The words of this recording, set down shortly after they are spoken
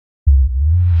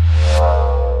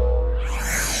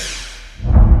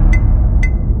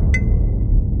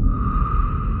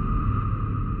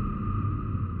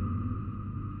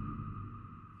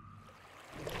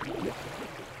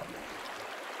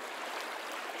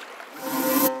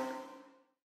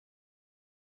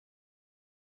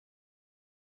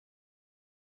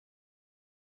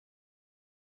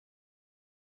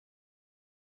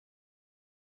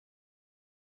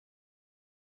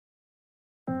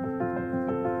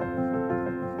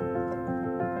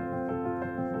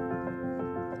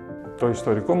Το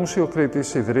Ιστορικό Μουσείο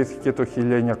Κρήτης ιδρύθηκε το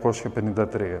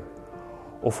 1953.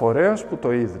 Ο φορέας που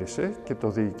το ίδρυσε και το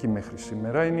διοικεί μέχρι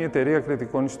σήμερα είναι η Εταιρεία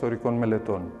Κρητικών Ιστορικών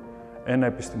Μελετών, ένα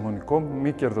επιστημονικό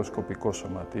μη κερδοσκοπικό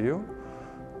σωματείο,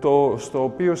 στο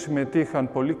οποίο συμμετείχαν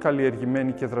πολύ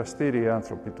καλλιεργημένοι και δραστήριοι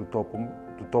άνθρωποι του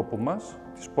τόπου μας,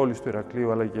 της πόλης του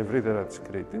Ηρακλείου αλλά και ευρύτερα της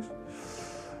Κρήτης,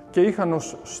 και είχαν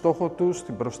ως στόχο τους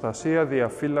την προστασία,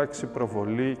 διαφύλαξη,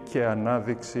 προβολή και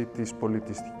ανάδειξη της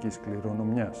πολιτιστικής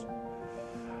κληρονομιάς.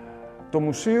 Το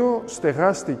μουσείο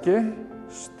στεγάστηκε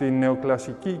στη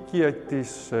νεοκλασική οικία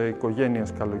της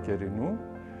οικογένειας Καλοκαιρινού,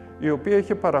 η οποία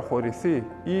είχε παραχωρηθεί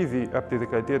ήδη από τη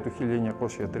δεκαετία του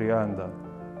 1930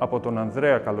 από τον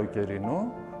Ανδρέα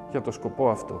Καλοκαιρινό για το σκοπό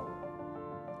αυτό.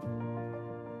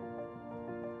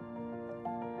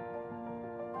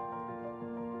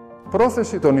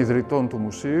 Πρόθεση των ιδρυτών του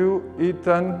μουσείου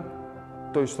ήταν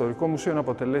το Ιστορικό Μουσείο να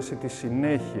αποτελέσει τη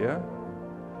συνέχεια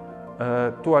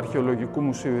του Αρχαιολογικού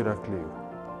Μουσείου Ηρακλείου.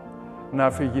 Να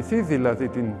αφηγηθεί δηλαδή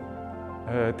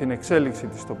την εξέλιξη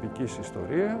της τοπικής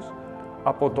ιστορίας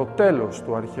από το τέλος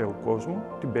του αρχαίου κόσμου,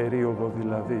 την περίοδο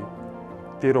δηλαδή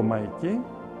τη Ρωμαϊκή,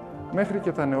 μέχρι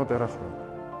και τα νεότερα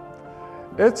χρόνια.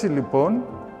 Έτσι λοιπόν,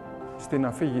 στην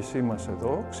αφήγησή μας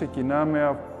εδώ, ξεκινάμε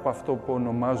από αυτό που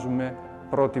ονομάζουμε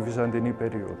πρώτη Βυζαντινή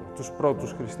περίοδο, τους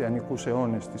πρώτους χριστιανικούς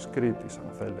αιώνες της Κρήτης,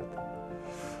 αν θέλετε.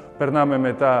 Περνάμε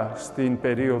μετά στην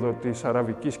περίοδο της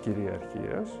Αραβικής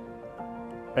κυριαρχίας,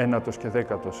 9ος και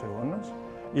 10ος αιώνας,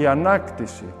 η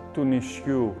ανάκτηση του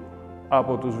νησιού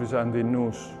από τους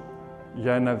Βυζαντινούς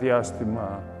για ένα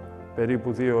διάστημα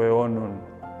περίπου 2 αιώνων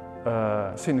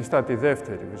συνιστά τη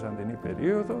δεύτερη Βυζαντινή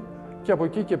περίοδο και από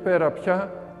εκεί και πέρα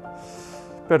πια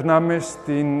περνάμε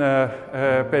στην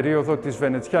περίοδο της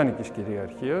Βενετσιάνικης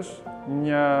κυριαρχίας,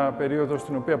 μια περίοδο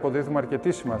στην οποία αποδίδουμε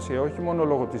αρκετή σημασία, όχι μόνο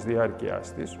λόγω της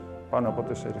διάρκειάς της, πάνω από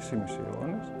 4,5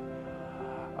 αιώνες,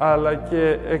 αλλά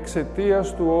και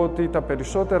εξαιτίας του ότι τα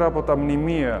περισσότερα από τα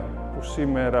μνημεία που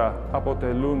σήμερα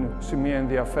αποτελούν σημεία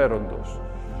ενδιαφέροντος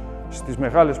στις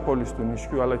μεγάλες πόλεις του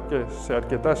νησιού, αλλά και σε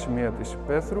αρκετά σημεία της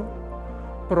υπαίθρου,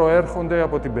 προέρχονται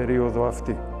από την περίοδο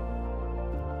αυτή.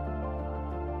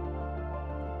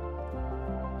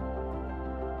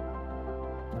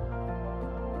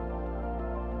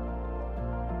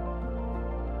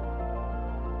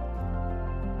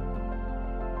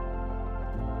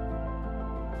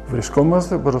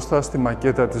 Βρισκόμαστε μπροστά στη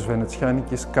μακέτα της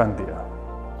Βενετσιάνικης Κάντια,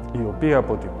 η οποία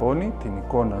αποτυπώνει την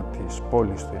εικόνα της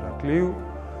πόλης του Ηρακλείου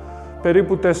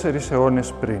περίπου 4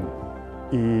 αιώνες πριν.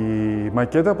 Η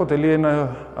μακέτα αποτελεί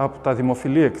ένα από τα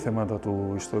δημοφιλή εκθέματα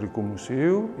του Ιστορικού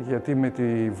Μουσείου, γιατί με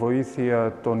τη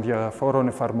βοήθεια των διαφόρων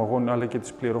εφαρμογών αλλά και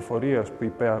της πληροφορίας που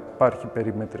υπάρχει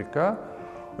περιμετρικά,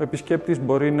 ο επισκέπτης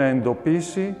μπορεί να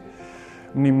εντοπίσει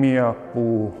μνημεία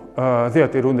που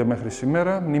διατηρούνται μέχρι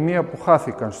σήμερα, μνημεία που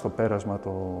χάθηκαν στο πέρασμα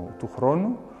του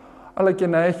χρόνου, αλλά και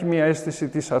να έχει μια αίσθηση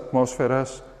της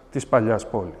ατμόσφαιρας της παλιάς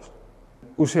πόλης.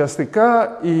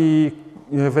 Ουσιαστικά η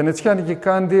Βενετσιάνικη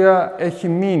Κάντια έχει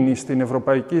μείνει στην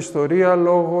ευρωπαϊκή ιστορία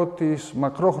λόγω της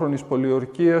μακρόχρονης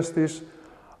πολιορκίας της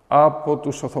από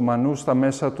τους Οθωμανούς στα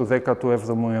μέσα του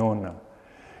 17ου αιώνα.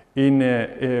 Είναι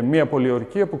μια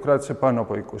πολιορκία που κράτησε πάνω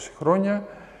από 20 χρόνια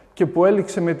και που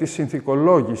έληξε με τη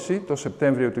συνθηκολόγηση το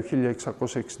Σεπτέμβριο του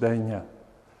 1669.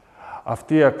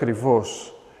 Αυτή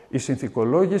ακριβώς η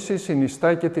συνθηκολόγηση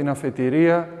συνιστά και την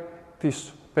αφετηρία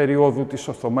της περίοδου της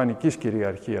Οθωμανικής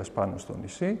κυριαρχίας πάνω στο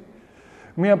νησί,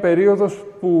 μία περίοδος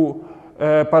που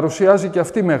παρουσιάζει και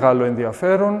αυτή μεγάλο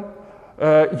ενδιαφέρον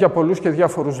για πολλούς και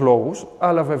διάφορους λόγους,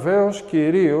 αλλά βεβαίως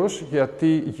κυρίως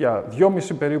γιατί για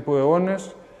 2,5 περίπου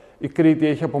αιώνες η Κρήτη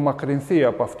έχει απομακρυνθεί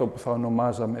από αυτό που θα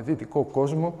ονομάζαμε δυτικό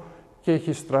κόσμο και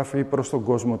έχει στραφεί προς τον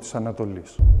κόσμο της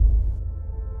Ανατολής.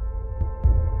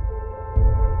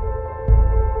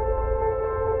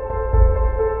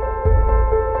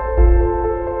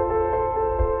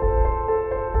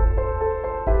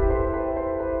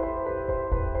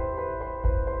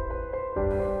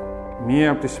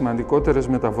 Μία από τις σημαντικότερες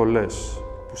μεταβολές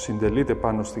που συντελείται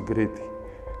πάνω στην Κρήτη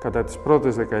κατά τις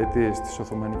πρώτες δεκαετίες της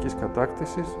Οθωμανικής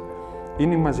κατάκτησης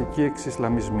είναι οι μαζικοί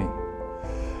εξισλαμισμοί.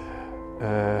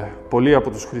 Πολλοί από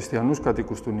τους χριστιανούς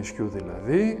κατοίκους του νησιού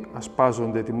δηλαδή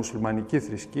ασπάζονται τη μουσουλμανική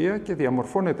θρησκεία και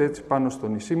διαμορφώνεται έτσι πάνω στο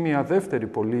νησί μια δεύτερη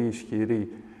πολύ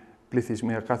ισχυρή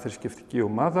πληθυσμιακά θρησκευτική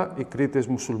ομάδα, οι Κρήτες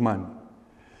μουσουλμάνοι.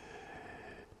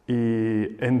 Οι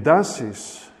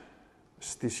εντάσεις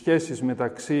στις σχέσεις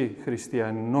μεταξύ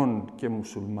χριστιανών και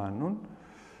μουσουλμάνων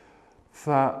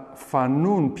θα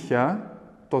φανούν πια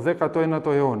το 19ο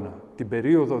αιώνα, την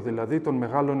περίοδο δηλαδή των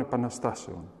Μεγάλων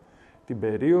Επαναστάσεων, την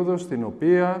περίοδο στην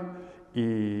οποία οι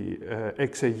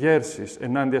εξεγέρσεις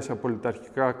ενάντια σε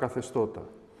απολυταρχικά καθεστώτα,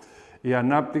 η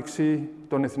ανάπτυξη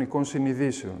των εθνικών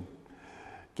συνειδήσεων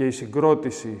και η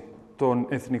συγκρότηση των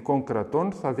εθνικών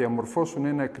κρατών θα διαμορφώσουν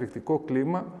ένα εκρηκτικό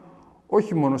κλίμα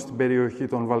όχι μόνο στην περιοχή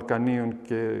των Βαλκανίων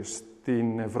και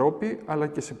στην Ευρώπη, αλλά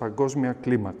και σε παγκόσμια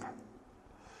κλίμακα.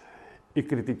 Οι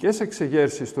κριτικές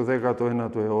εξεγέρσεις του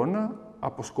 19ου αιώνα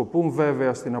αποσκοπούν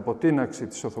βέβαια στην αποτείναξη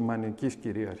της Οθωμανικής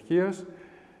κυριαρχίας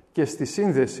και στη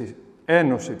σύνδεση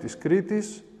ένωση της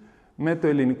Κρήτης με το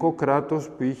ελληνικό κράτος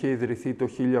που είχε ιδρυθεί το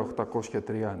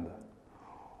 1830.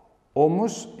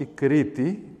 Όμως η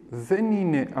Κρήτη δεν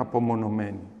είναι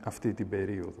απομονωμένη αυτή την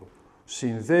περίοδο.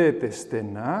 Συνδέεται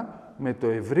στενά με το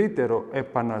ευρύτερο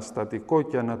επαναστατικό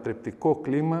και ανατρεπτικό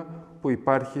κλίμα που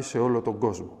υπάρχει σε όλο τον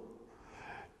κόσμο.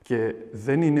 Και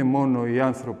δεν είναι μόνο οι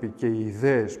άνθρωποι και οι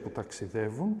ιδέες που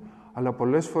ταξιδεύουν, αλλά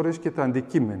πολλές φορές και τα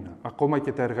αντικείμενα, ακόμα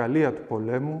και τα εργαλεία του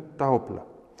πολέμου, τα όπλα.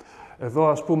 Εδώ,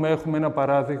 ας πούμε, έχουμε ένα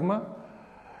παράδειγμα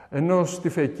ενός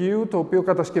τυφεκείου, το οποίο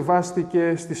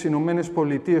κατασκευάστηκε στις Ηνωμένες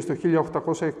Πολιτείες το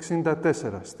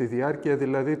 1864, στη διάρκεια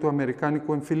δηλαδή του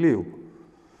Αμερικάνικου εμφυλίου.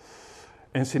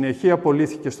 Εν συνεχεία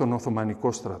απολύθηκε στον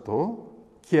Οθωμανικό στρατό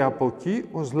και από εκεί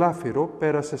ως λάφυρο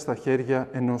πέρασε στα χέρια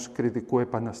ενός κρητικού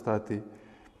επαναστάτη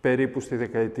περίπου στη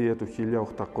δεκαετία του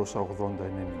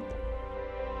 1880-90.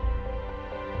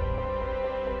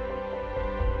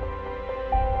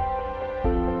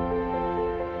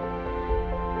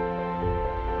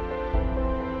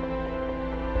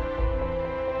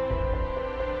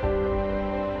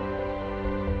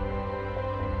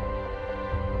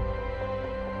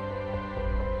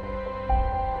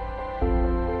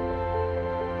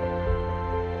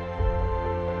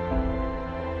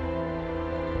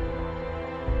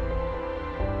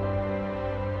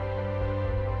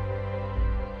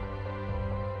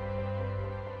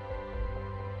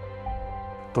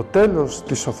 Το τέλος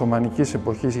της Οθωμανικής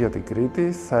εποχής για την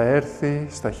Κρήτη θα έρθει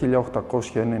στα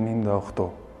 1898,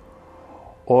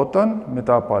 όταν,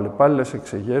 μετά από αλλεπάλληλες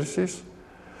εξεγέρσεις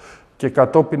και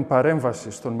κατόπιν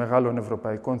παρέμβασης των μεγάλων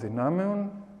ευρωπαϊκών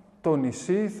δυνάμεων, το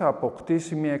νησί θα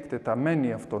αποκτήσει μια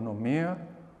εκτεταμένη αυτονομία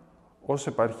ως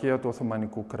επαρχία του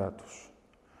Οθωμανικού κράτους.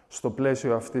 Στο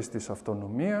πλαίσιο αυτής της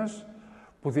αυτονομίας,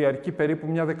 που διαρκεί περίπου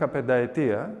μια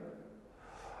 15ετία,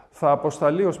 θα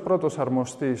αποσταλεί ως πρώτος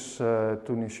αρμοστής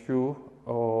του νησιού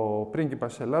ο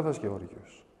πρίγκιπας Ελλάδας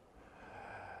Γεώργιος.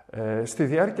 Στη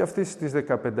διάρκεια αυτής της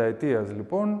 15ετίας,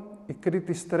 λοιπόν, η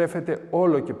Κρήτη στρέφεται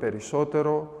όλο και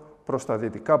περισσότερο προς τα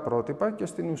δυτικά πρότυπα και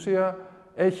στην ουσία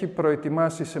έχει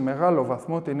προετοιμάσει σε μεγάλο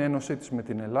βαθμό την ένωσή της με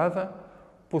την Ελλάδα,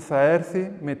 που θα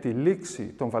έρθει με τη λήξη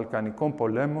των Βαλκανικών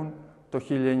πολέμων το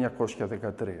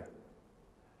 1913.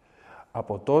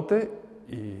 Από τότε,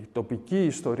 η τοπική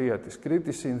ιστορία της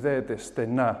Κρήτης συνδέεται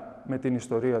στενά με την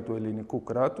ιστορία του ελληνικού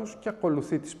κράτους και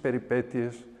ακολουθεί τις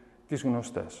περιπέτειες τις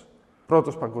γνωστές.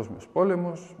 Πρώτος Παγκόσμιος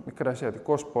Πόλεμος,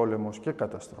 Μικρασιατικός Πόλεμος και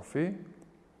καταστροφή,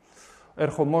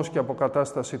 ερχομός και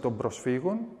αποκατάσταση των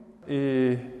προσφύγων,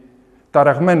 οι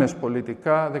ταραγμένες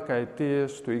πολιτικά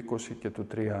δεκαετίες του 20 και του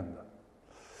 30.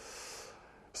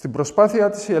 Στην προσπάθειά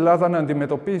της η Ελλάδα να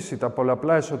αντιμετωπίσει τα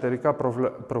πολλαπλά εσωτερικά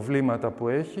προβλήματα που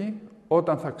έχει,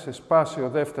 όταν θα ξεσπάσει ο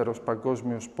Δεύτερος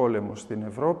Παγκόσμιος Πόλεμος στην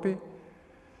Ευρώπη,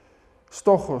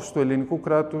 στόχος του ελληνικού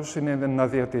κράτους είναι να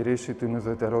διατηρήσει την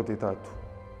ουδετερότητά του.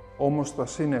 Όμως τα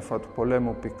σύννεφα του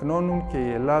πολέμου πυκνώνουν και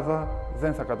η Ελλάδα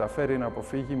δεν θα καταφέρει να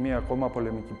αποφύγει μία ακόμα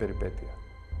πολεμική περιπέτεια.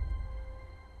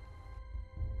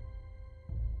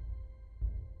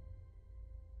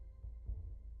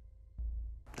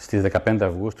 Στις 15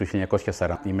 Αυγούστου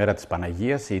 1940, η μέρα της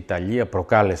Παναγίας, η Ιταλία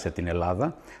προκάλεσε την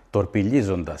Ελλάδα,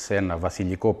 τορπιλίζοντας ένα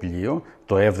βασιλικό πλοίο,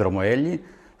 το 7ο Έλλη,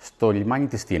 στο λιμάνι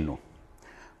της Στίνου.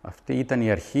 Αυτή ήταν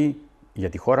η αρχή για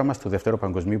τη χώρα μας του Δεύτερου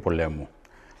Παγκοσμίου Πολέμου.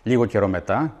 Λίγο καιρό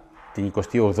μετά, την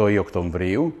 28η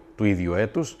Οκτωβρίου του ίδιου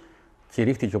έτους,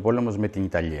 κηρύχθηκε ο πόλεμος με την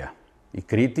Ιταλία. Η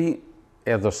Κρήτη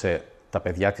έδωσε τα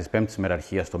παιδιά της 5ης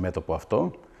Μεραρχίας στο μέτωπο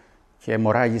αυτό και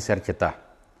αιμορράγησε αρκετά.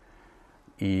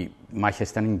 Οι μάχες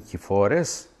ήταν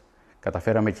νικηφόρες,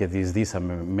 καταφέραμε και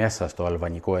διεισδύσαμε μέσα στο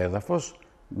αλβανικό έδαφος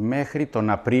μέχρι τον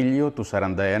Απρίλιο του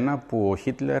 1941, που ο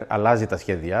Χίτλερ αλλάζει τα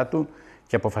σχέδιά του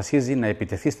και αποφασίζει να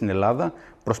επιτεθεί στην Ελλάδα,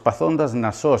 προσπαθώντας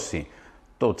να σώσει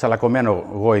το τσαλακωμένο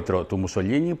γόητρο του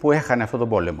Μουσολίνι που έχανε αυτόν τον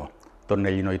πόλεμο, τον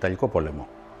Ελληνο-Ιταλικό πόλεμο.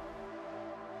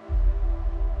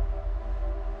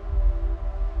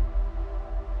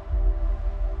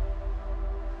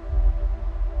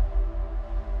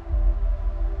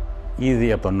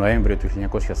 Ήδη από τον Νοέμβριο του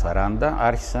 1940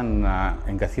 άρχισαν να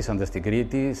εγκαθίσανται στην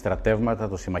Κρήτη στρατεύματα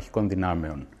των συμμαχικών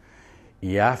δυνάμεων.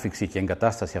 Η άφιξη και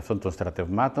εγκατάσταση αυτών των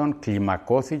στρατευμάτων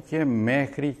κλιμακώθηκε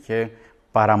μέχρι και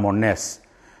παραμονές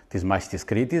της μάχης της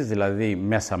Κρήτης, δηλαδή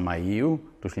μέσα Μαΐου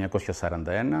του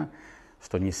 1941,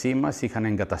 Στο νησί μας είχαν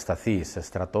εγκατασταθεί σε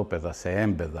στρατόπεδα, σε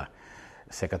έμπεδα,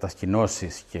 σε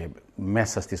κατασκηνώσεις και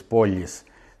μέσα στις πόλεις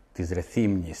της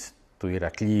Ρεθύμνης, του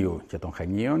Ηρακλείου και των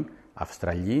Χανίων,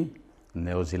 Αυστραλοί,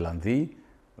 Νεοζηλανδοί,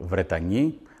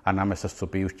 Βρετανοί, ανάμεσα στους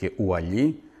οποίους και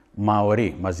Ουαλοί,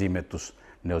 Μαορί μαζί με τους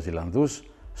Νεοζηλανδούς,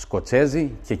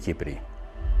 Σκοτσέζοι και Κύπροι.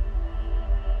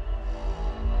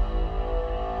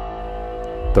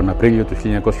 Τον Απρίλιο του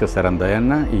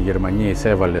 1941 η Γερμανία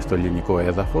εισέβαλε στο ελληνικό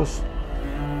έδαφος.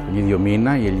 Τον ίδιο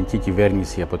μήνα η ελληνική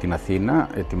κυβέρνηση από την Αθήνα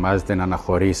ετοιμάζεται να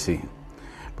αναχωρήσει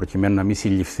προκειμένου να μην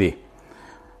συλληφθεί.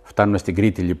 Φτάνουμε στην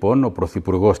Κρήτη λοιπόν, ο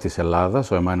πρωθυπουργός της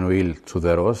Ελλάδας, ο Εμμανουήλ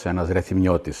Τσουδερός, ένας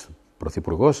ρεθυμνιώτης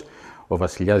πρωθυπουργός, ο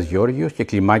βασιλιάς Γεώργιος και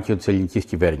κλιμάκιο της ελληνικής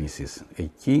κυβέρνησης.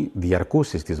 Εκεί,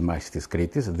 διαρκούσης της μάχης της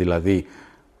Κρήτης, δηλαδή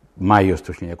Μάιος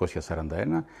του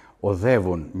 1941,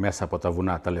 οδεύουν μέσα από τα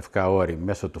βουνά, τα Λευκά Όρη,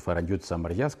 μέσω του φαραγγιού της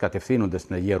Αμαριάς, κατευθύνονται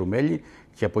στην Αγία Ρουμέλη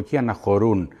και από εκεί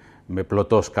αναχωρούν με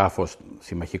πλωτό σκάφος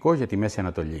συμμαχικό για τη Μέση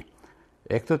Ανατολή.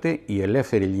 Έκτοτε η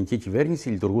ελεύθερη ελληνική κυβέρνηση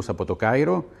λειτουργούσε από το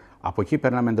Κάιρο, από εκεί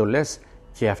παίρναμε εντολές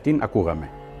και αυτήν ακούγαμε.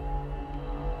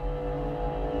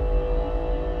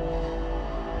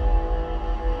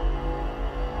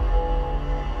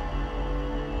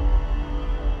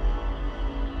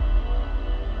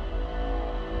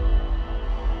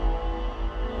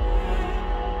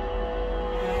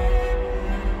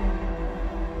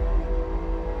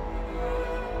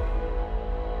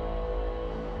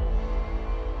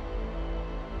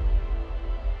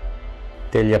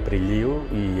 Τέλη Απριλίου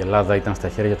η Ελλάδα ήταν στα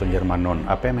χέρια των Γερμανών.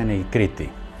 Απέμενε η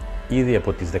Κρήτη. Ήδη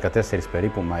από τις 14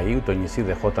 περίπου Μαΐου το νησί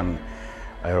δεχόταν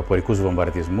αεροπορικούς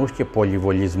βομβαρδισμούς και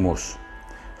πολυβολισμούς.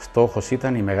 Στόχος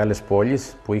ήταν οι μεγάλες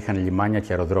πόλεις που είχαν λιμάνια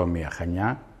και αεροδρόμια,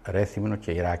 Χανιά, Ρέθυμνο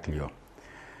και Ηράκλειο.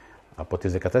 Από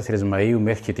τις 14 Μαΐου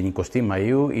μέχρι και την 20η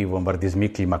Μαΐου οι βομβαρδισμοί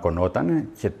κλιμακωνόταν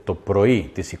και το πρωί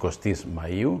της 20ης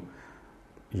Μαΐου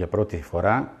για πρώτη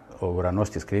φορά ο ουρανός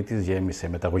της Κρήτης γέμισε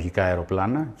μεταγωγικά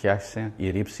αεροπλάνα και άρχισε η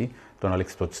ρήψη των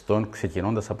αλεξιπτωτιστών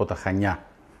ξεκινώντας από τα Χανιά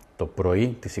το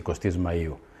πρωί της 20ης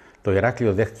Μαΐου. Το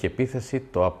Ηράκλειο δέχτηκε επίθεση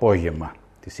το απόγευμα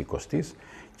της 20ης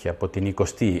και από την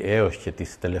 20η έως και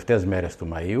τις τελευταίες μέρες του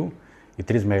Μαΐου οι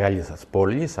τρεις μεγάλες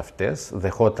πόλεις αυτές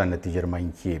δεχόταν τη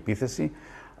γερμανική επίθεση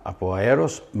από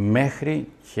αέρος μέχρι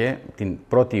και την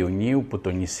 1η Ιουνίου που το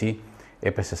νησί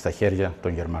έπεσε στα χέρια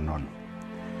των Γερμανών.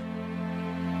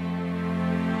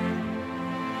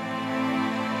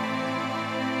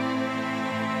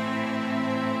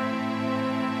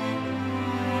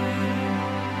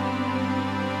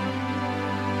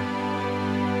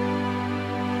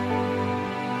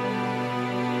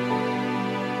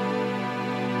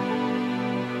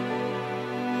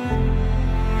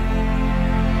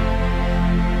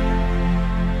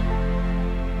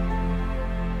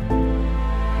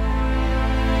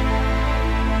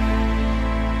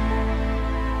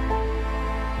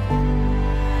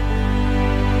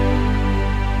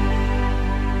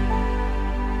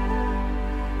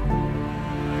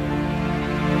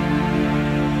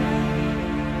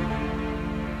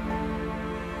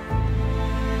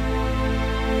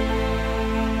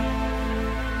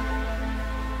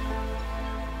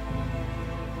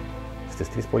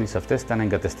 Στις τρεις πόλεις αυτές ήταν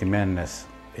εγκατεστημένες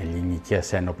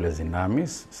ελληνικές ένοπλες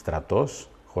δυνάμεις, στρατός,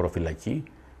 χωροφυλακή,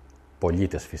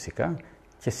 πολίτες φυσικά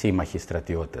και σύμμαχοι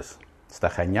στρατιώτες. Στα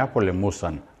Χανιά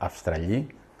πολεμούσαν Αυστραλοί,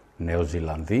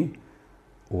 Νεοζηλανδοί,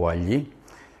 Ουαλοί,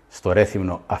 στο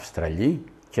Ρέθυμνο Αυστραλοί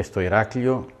και στο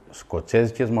Ηράκλειο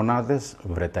σκοτσέζικες μονάδες,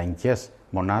 βρετανικές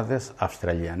μονάδες,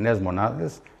 αυστραλιανές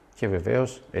μονάδες και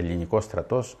βεβαίως ελληνικός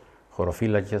στρατός,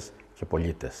 χωροφύλακες και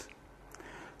πολίτες.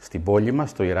 Στην πόλη μας,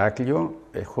 στο Ηράκλειο,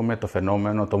 έχουμε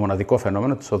το μοναδικό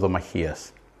φαινόμενο της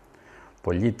οδομαχίας.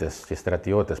 Πολίτες και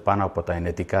στρατιώτες πάνω από τα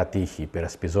ενετικά τείχη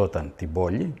υπερασπιζόταν την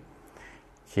πόλη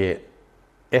και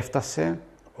έφτασε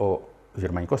ο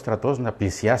γερμανικός στρατός να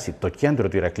πλησιάσει το κέντρο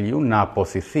του Ηρακλείου, να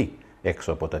αποθηθεί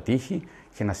έξω από τα τείχη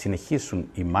και να συνεχίσουν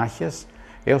οι μάχες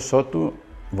έως ότου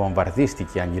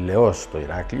βομβαρδίστηκε ανηλαιώς το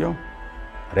Ηράκλειο,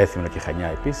 Ρέθυμνο και Χανιά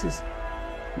επίσης,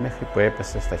 μέχρι που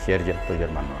έπεσε στα χέρια των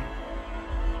Γερμανών.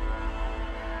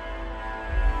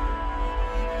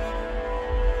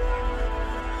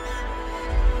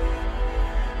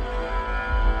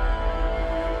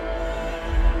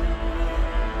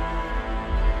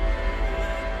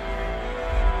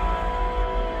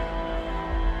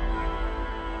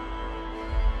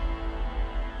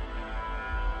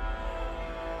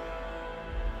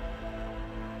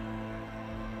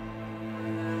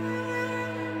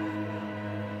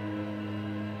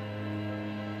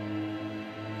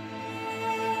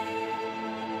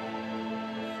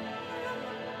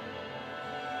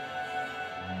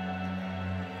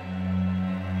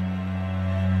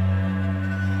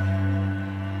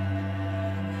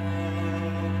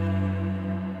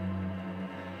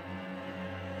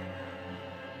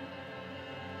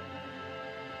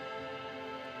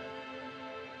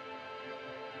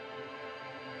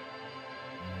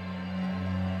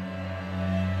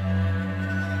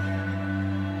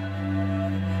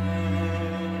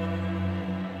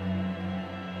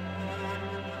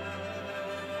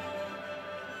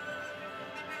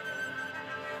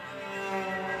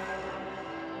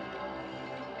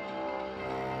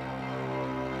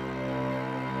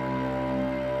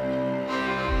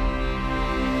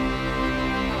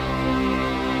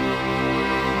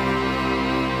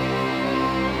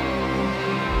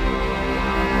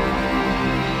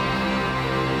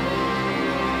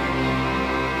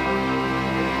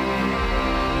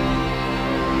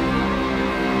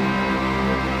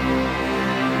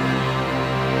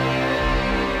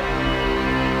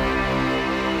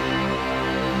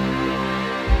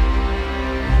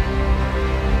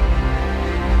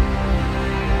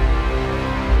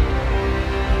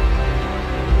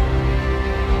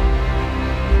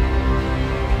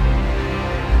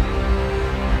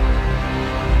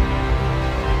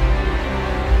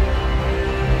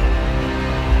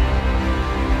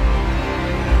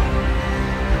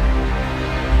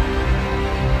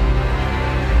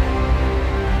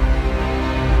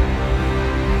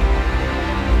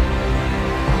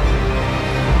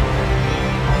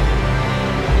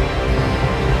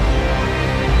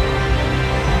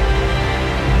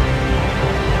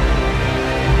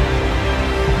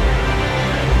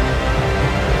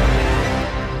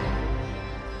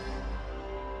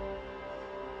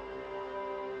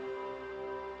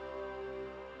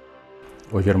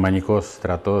 Ο γερμανικός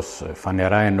στρατός,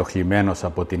 φανερά ενοχλημένος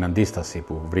από την αντίσταση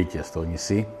που βρήκε στο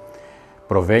νησί,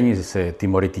 προβαίνει σε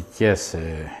τιμωρητικές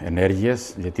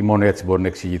ενέργειες, γιατί μόνο έτσι μπορούν να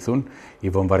εξηγηθούν οι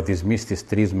βομβαρδισμοί στις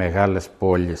τρεις μεγάλες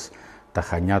πόλεις, τα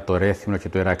Χανιά, το Ρέθυμνο και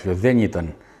το Ηράκλειο. Δεν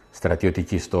ήταν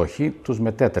στρατιωτικοί στόχοι, τους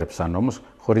μετέτρεψαν όμως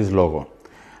χωρίς λόγο.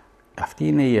 Αυτή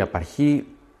είναι η απαρχή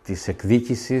της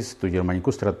εκδίκησης του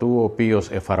γερμανικού στρατού, ο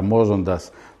οποίος,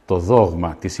 εφαρμόζοντας το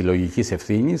δόγμα της συλλογικής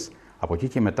ευθύνης, από εκεί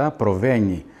και μετά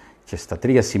προβαίνει και στα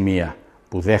τρία σημεία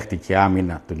που δέχτηκε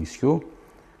άμυνα του νησιού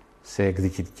σε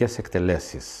εκδικητικές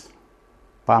εκτελέσεις.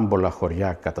 Πάμπολα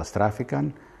χωριά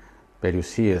καταστράφηκαν,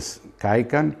 περιουσίες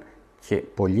κάηκαν και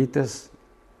πολίτες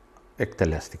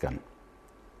εκτελέστηκαν.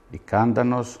 Η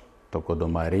Κάντανος, το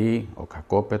Κοντομαρί, ο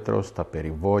Κακόπετρος, τα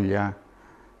Περιβόλια,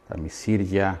 τα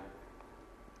Μισήρια,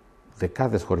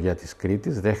 δεκάδες χωριά της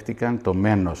Κρήτης δέχτηκαν το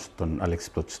μένος των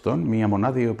αλεξιπτωτιστών, μια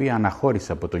μονάδα η οποία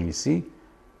αναχώρησε από το νησί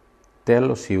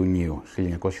τέλος Ιουνίου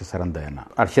 1941.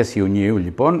 Αρχές Ιουνίου,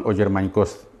 λοιπόν, ο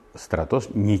γερμανικός στρατός,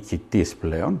 νικητής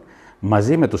πλέον,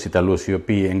 μαζί με τους Ιταλούς, οι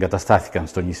οποίοι εγκαταστάθηκαν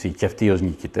στο νησί και αυτοί ως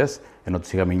νικητές, ενώ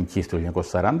τους είχαμε νικήσει το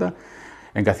 1940,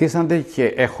 εγκαθίσανται και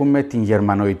έχουμε την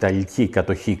γερμανοϊταλική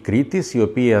κατοχή Κρήτης, η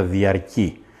οποία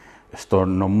διαρκεί στο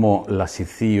νομό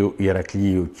Λασιθίου,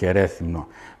 Ηρακλείου και Ρέθυμνο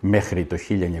μέχρι το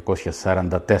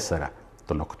 1944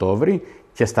 τον Οκτώβρη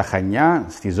και στα Χανιά,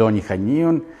 στη ζώνη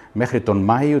Χανίων, μέχρι τον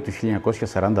Μάιο του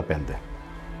 1945.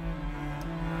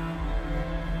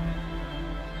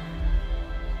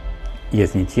 Η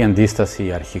εθνική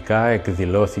αντίσταση αρχικά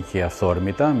εκδηλώθηκε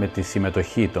αυθόρμητα με τη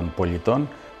συμμετοχή των πολιτών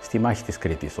στη μάχη της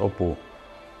Κρήτης, όπου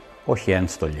όχι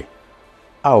ένστολοι,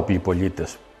 άοπλοι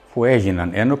πολίτες που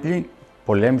έγιναν ένοπλοι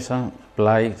πολέμησαν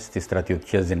πλάι στις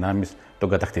στρατιωτικές δυνάμεις των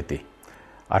κατακτητή.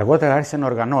 Αργότερα άρχισε να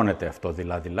οργανώνεται αυτό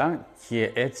δειλά-δειλά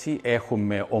και έτσι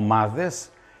έχουμε ομάδες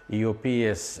οι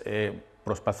οποίες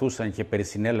προσπαθούσαν και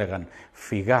περισυνέλεγαν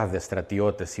φυγάδες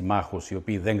στρατιώτες συμμάχους οι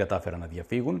οποίοι δεν κατάφεραν να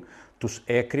διαφύγουν, τους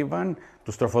έκρυβαν,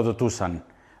 τους τροφοδοτούσαν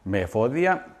με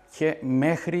εφόδια και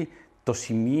μέχρι το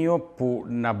σημείο που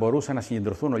να μπορούσαν να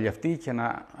συγκεντρωθούν όλοι αυτοί και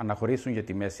να αναχωρήσουν για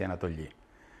τη Μέση Ανατολή.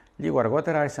 Λίγο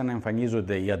αργότερα άρχισαν να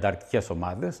εμφανίζονται οι ανταρκτικές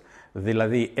ομάδες,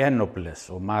 δηλαδή ένοπλες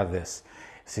ομάδες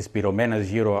συσπυρωμένες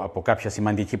γύρω από κάποια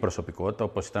σημαντική προσωπικότητα,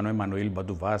 όπως ήταν ο Εμμανουήλ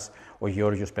Μπαντουβάς, ο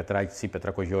Γεώργιος Πετράκης ή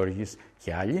Πετρακογιώργης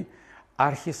και άλλοι,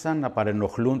 άρχισαν να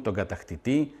παρενοχλούν τον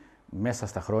κατακτητή μέσα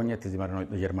στα χρόνια της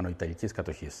γερμανοϊταλικής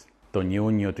κατοχής. Τον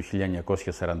Ιούνιο του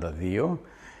 1942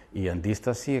 η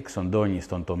αντίσταση εξοντώνει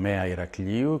στον τομέα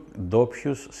Ηρακλείου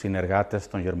ντόπιους συνεργάτες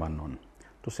των Γερμανών.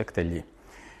 Τους εκτελεί.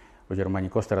 Ο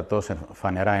γερμανικός στρατός,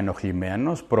 φανερά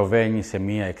ενοχλημένος, προβαίνει σε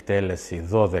μία εκτέλεση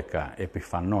 12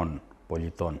 επιφανών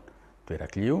πολιτών του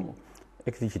Ηρακλείου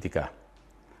εκδικητικά.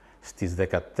 Στις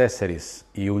 14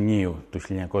 Ιουνίου του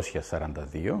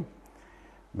 1942,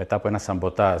 μετά από ένα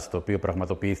σαμποτάζ το οποίο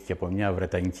πραγματοποιήθηκε από μια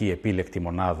βρετανική επίλεκτη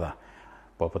μονάδα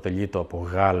που αποτελείται από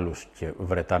Γάλλους και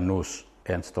Βρετανούς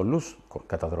ένστολους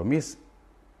καταδρομής,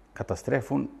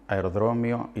 καταστρέφουν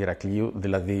αεροδρόμιο Ηρακλείου,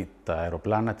 δηλαδή τα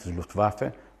αεροπλάνα της Luftwaffe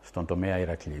στον τομέα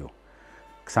Ηρακλείου.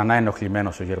 Ξανά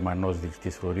ενοχλημένος ο Γερμανός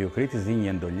διοικητής Φρουρίου Κρήτης δίνει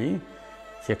εντολή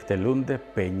και εκτελούνται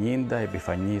 50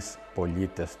 επιφανείς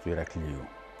πολίτες του Ηρακλείου.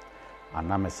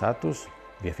 Ανάμεσά τους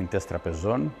διευθυντές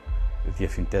τραπεζών,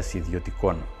 διευθυντές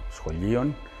ιδιωτικών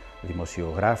σχολείων,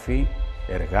 δημοσιογράφοι,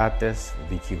 εργάτες,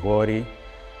 δικηγόροι,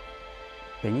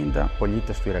 50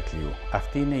 πολίτες του Ηρακλείου.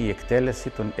 Αυτή είναι η εκτέλεση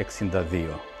των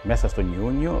 62. Μέσα στον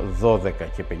Ιούνιο, 12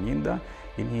 και 50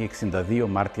 είναι οι 62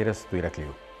 μάρτυρες του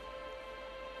Ηρακλείου.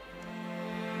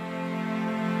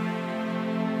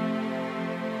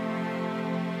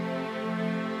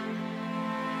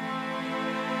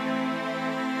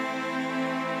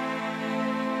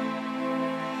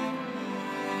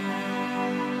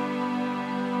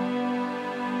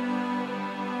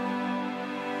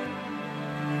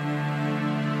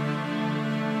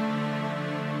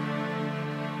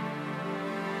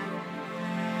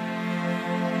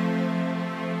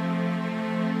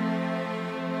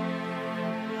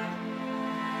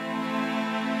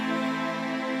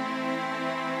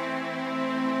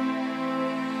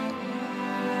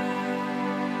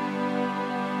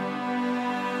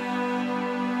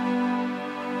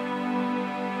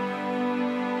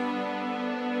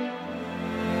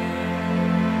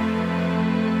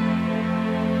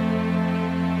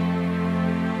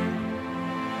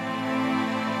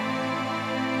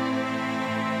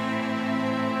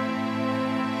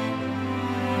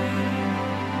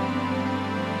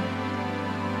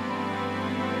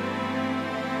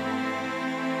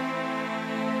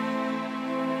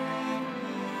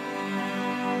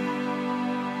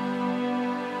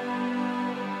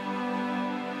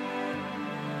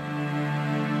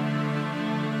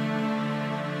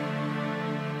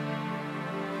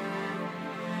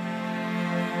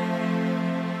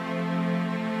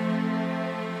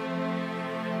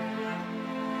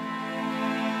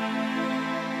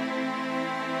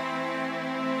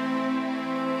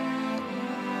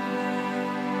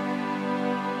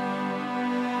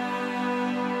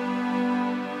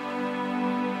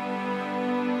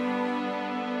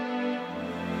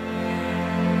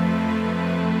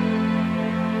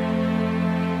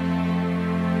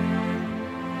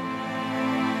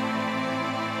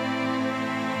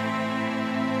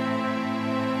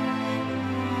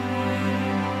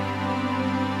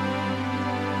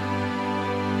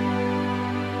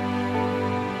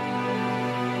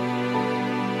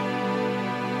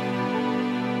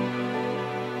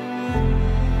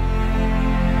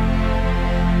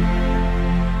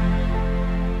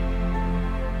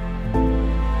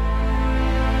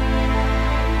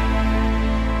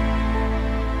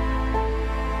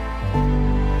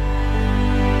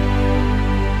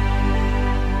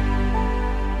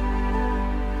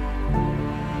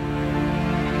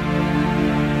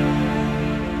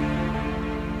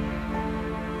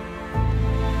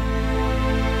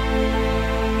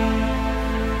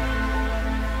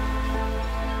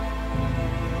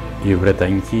 Η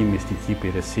Βρετανική μυστική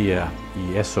υπηρεσία,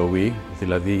 η SOE,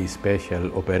 δηλαδή η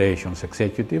Special Operations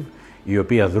Executive, η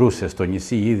οποία δρούσε στο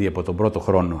νησί ήδη από τον πρώτο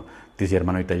χρόνο της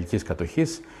γερμανοϊταλικής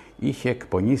κατοχής, είχε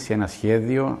εκπονήσει ένα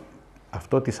σχέδιο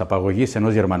αυτό της απαγωγής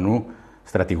ενός Γερμανού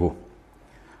στρατηγού.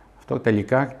 Αυτό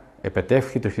τελικά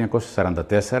επετεύχθη το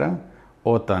 1944,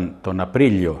 όταν τον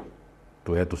Απρίλιο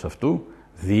του έτους αυτού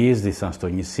διείσδησαν στο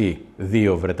νησί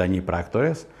δύο Βρετανοί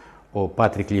πράκτορες, ο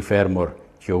Πάτρικ Λι Φέρμορ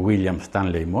και ο Βίλιαμ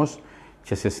Στάνλεϊ Μος,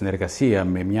 και σε συνεργασία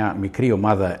με μια μικρή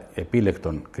ομάδα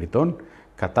επίλεκτων κριτών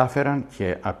κατάφεραν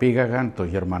και απήγαγαν το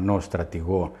Γερμανό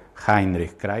στρατηγό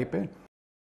Χάινριχ Κράιπε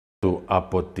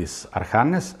από τις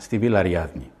Αρχάνες στη Βίλα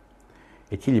Ριάδνη.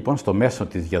 Εκεί λοιπόν, στο μέσο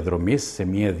της διαδρομής, σε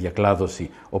μια διακλάδωση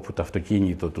όπου το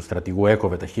αυτοκίνητο του στρατηγού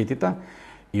έκοβε ταχύτητα,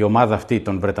 η ομάδα αυτή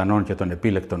των Βρετανών και των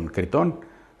επίλεκτων κριτών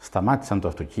σταμάτησαν το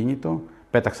αυτοκίνητο,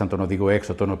 πέταξαν τον οδηγό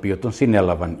έξω, τον οποίο τον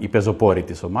συνέλαβαν οι πεζοπόροι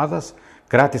της ομάδας,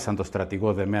 κράτησαν τον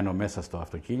στρατηγό δεμένο μέσα στο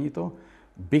αυτοκίνητο,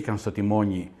 μπήκαν στο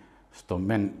τιμόνι στο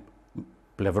μεν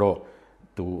πλευρό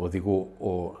του οδηγού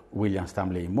ο Βίλιαμ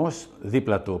Στάνλεϊ Μος,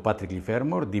 δίπλα του ο Πάτρικ Λι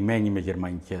Φέρμορ, ντυμένοι με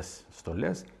γερμανικές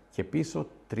στολές, και πίσω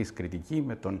τρεις κριτικοί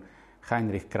με τον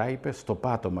Χάινριχ Κράιπε στο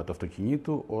πάτωμα του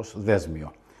αυτοκινήτου ως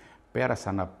δέσμιο.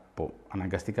 Πέρασαν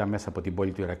αναγκαστικά μέσα από την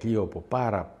πόλη του Ηρακλείου από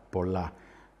πάρα πολλά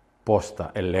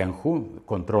πόστα ελέγχου,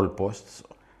 control posts,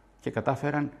 και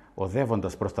κατάφεραν,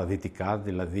 οδεύοντας προς τα δυτικά,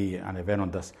 δηλαδή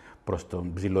ανεβαίνοντας προς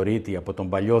τον Ψιλορίτη από τον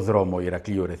παλιό δρόμο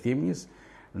Ηρακλείου-Ρεθύμνης,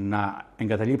 να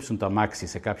εγκαταλείψουν το αμάξι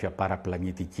σε κάποια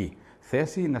παραπλανητική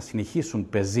θέση, να συνεχίσουν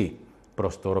πεζή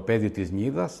προς το οροπέδιο της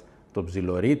Νίδας, το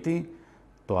Ψιλορίτη,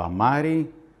 το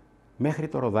Αμάρι, μέχρι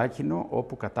το Ροδάκινο,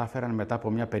 όπου κατάφεραν μετά από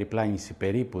μια περιπλάνηση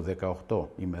περίπου 18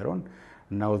 ημερών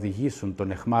να οδηγήσουν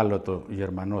τον εχμάλωτο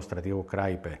Γερμανό στρατηγό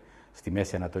Κράιπε στη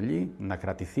Μέση Ανατολή, να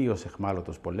κρατηθεί ως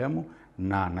εχμάλωτος πολέμου,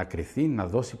 να ανακριθεί, να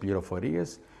δώσει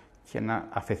πληροφορίες και να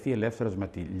αφαιθεί ελεύθερος με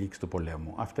τη λήξη του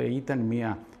πολέμου. Αυτό ήταν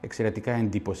μια εξαιρετικά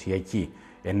εντυπωσιακή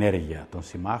ενέργεια των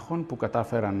συμμάχων που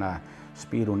κατάφεραν να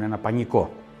σπείρουν ένα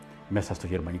πανικό μέσα στο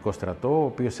γερμανικό στρατό, ο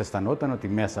οποίος αισθανόταν ότι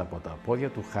μέσα από τα πόδια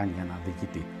του χάνει ένα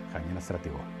διοικητή, χάνει ένα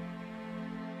στρατηγό.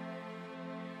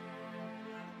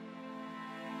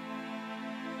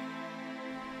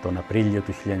 Τον Απρίλιο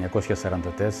του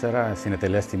 1944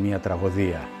 συνετελέστη μία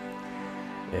τραγωδία.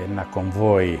 Ένα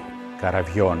κομβόι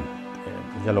καραβιών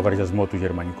για λογαριασμό του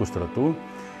γερμανικού στρατού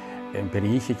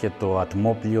περιείχε και το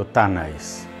ατμόπλιο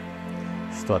Τάναης.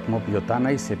 Στο ατμόπλιο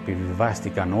Τάναης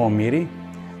επιβιβάστηκαν όμηροι,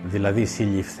 δηλαδή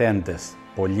συλληφθέντες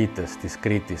πολίτες της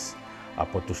Κρήτης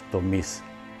από τους τομείς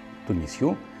του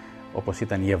νησιού, όπως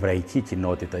ήταν η εβραϊκή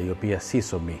κοινότητα, η οποία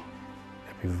σύσσωμη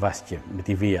επιβιβάστηκε με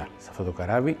τη βία σε αυτό το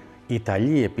καράβι,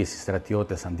 Ιταλοί επίσης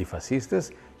στρατιώτες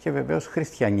αντιφασίστες και βεβαίως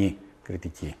χριστιανοί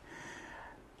κριτικοί.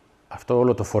 Αυτό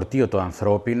όλο το φορτίο το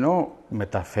ανθρώπινο,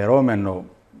 μεταφερόμενο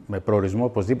με προορισμό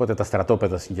οπωσδήποτε τα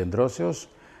στρατόπεδα συγκεντρώσεως,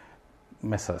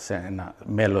 μέσα σε ένα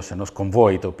μέλος ενός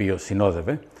κομβόι το οποίο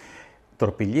συνόδευε,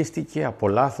 τορπιλίστηκε από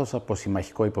λάθος από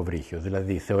συμμαχικό υποβρύχιο.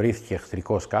 Δηλαδή θεωρήθηκε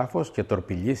εχθρικό σκάφος και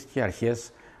τορπιλίστηκε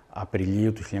αρχές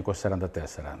Απριλίου του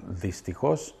 1944.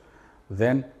 Δυστυχώς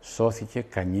δεν σώθηκε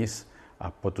κανείς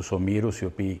από τους ομήρους οι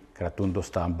οποίοι κρατούντος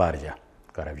στα αμπάρια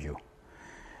του καραβιού.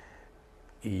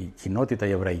 Η κοινότητα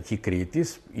η εβραϊκή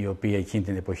Κρήτης, η οποία εκείνη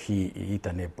την εποχή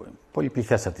ήταν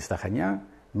πολυπληθέστατη στα Χανιά,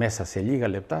 μέσα σε λίγα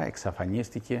λεπτά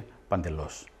εξαφανίστηκε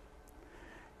παντελώς.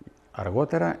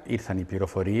 Αργότερα ήρθαν οι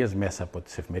πληροφορίες μέσα από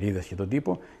τις εφημερίδες και τον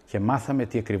τύπο και μάθαμε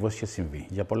τι ακριβώς είχε συμβεί.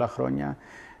 Για πολλά χρόνια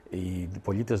οι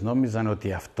πολίτες νόμιζαν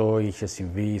ότι αυτό είχε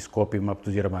συμβεί σκόπιμα από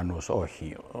τους Γερμανούς.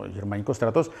 Όχι. Ο γερμανικός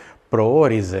στρατός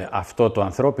προόριζε αυτό το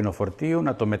ανθρώπινο φορτίο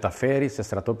να το μεταφέρει σε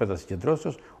στρατόπεδα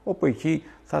συγκεντρώσεως, όπου εκεί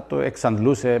θα το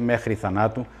εξαντλούσε μέχρι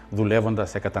θανάτου, δουλεύοντας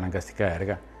σε καταναγκαστικά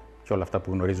έργα και όλα αυτά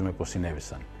που γνωρίζουμε πως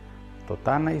συνέβησαν. Το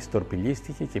Τάναης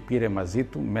τορπιλίστηκε και πήρε μαζί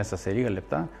του μέσα σε λίγα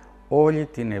λεπτά όλη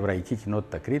την εβραϊκή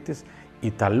κοινότητα Κρήτης,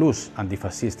 Ιταλούς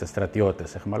αντιφασίστες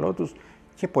στρατιώτες εχμαλώτους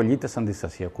και πολίτες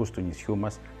αντιστασιακούς του νησιού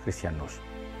μας χριστιανούς.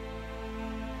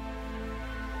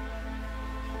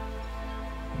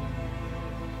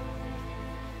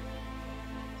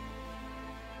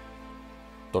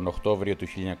 Τον Οκτώβριο του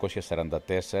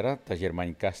 1944, τα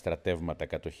γερμανικά στρατεύματα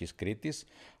κατοχής Κρήτης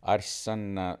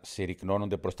άρχισαν να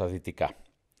συρρικνώνονται προς τα δυτικά.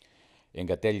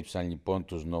 Εγκατέλειψαν λοιπόν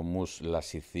τους νομούς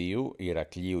Λασιθίου,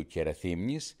 Ηρακλείου και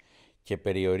Ρεθύμνης και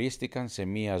περιορίστηκαν σε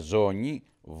μία ζώνη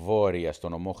βόρεια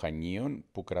στον νομό Χανίων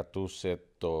που κρατούσε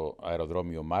το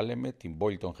αεροδρόμιο Μάλεμε, την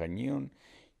πόλη των Χανίων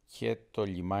και το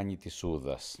λιμάνι της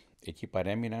Σούδας. Εκεί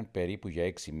παρέμειναν περίπου για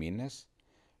 6 μήνες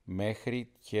μέχρι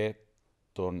και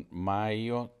τον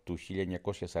Μάιο του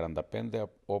 1945,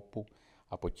 όπου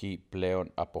από εκεί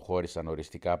πλέον αποχώρησαν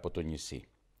οριστικά από το νησί.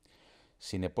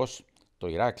 Συνεπώς, Το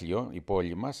Ηράκλειο, η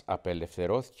πόλη μας,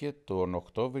 απελευθερώθηκε τον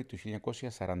Οκτώβριο του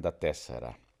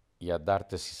 1944. Οι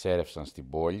αντάρτες εισέρευσαν στην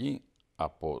πόλη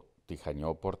από τη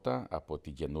Χανιόπορτα, από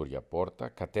την Καινούρια Πόρτα,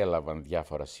 κατέλαβαν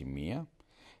διάφορα σημεία,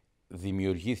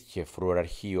 δημιουργήθηκε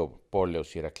φρουαρχείο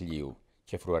πόλεως Ηρακλείου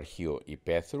και φρουαρχείο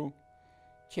Υπαίθρου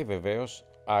και βεβαίως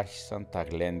άρχισαν τα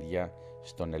γλέντια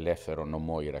στον ελεύθερο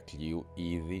νομό Ηρακλείου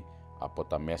ήδη από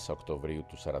τα μέσα Οκτωβρίου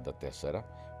του 1944,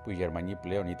 που οι Γερμανοί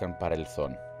πλέον ήταν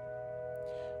παρελθόν.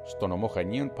 Στο νομό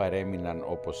Χανίων παρέμειναν,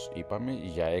 όπως είπαμε,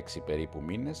 για 6 περίπου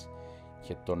μήνες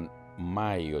και τον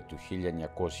Μάιο του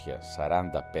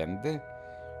 1945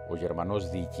 ο Γερμανός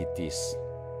διοικητής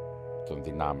των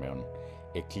δυνάμεων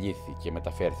εκλήθη και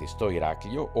μεταφέρθη στο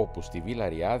Ηράκλειο, όπου στη Βίλα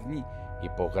Ριάδνη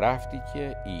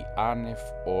υπογράφτηκε η άνευ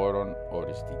όρων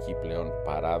οριστική πλέον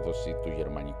παράδοση του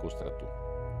γερμανικού στρατού.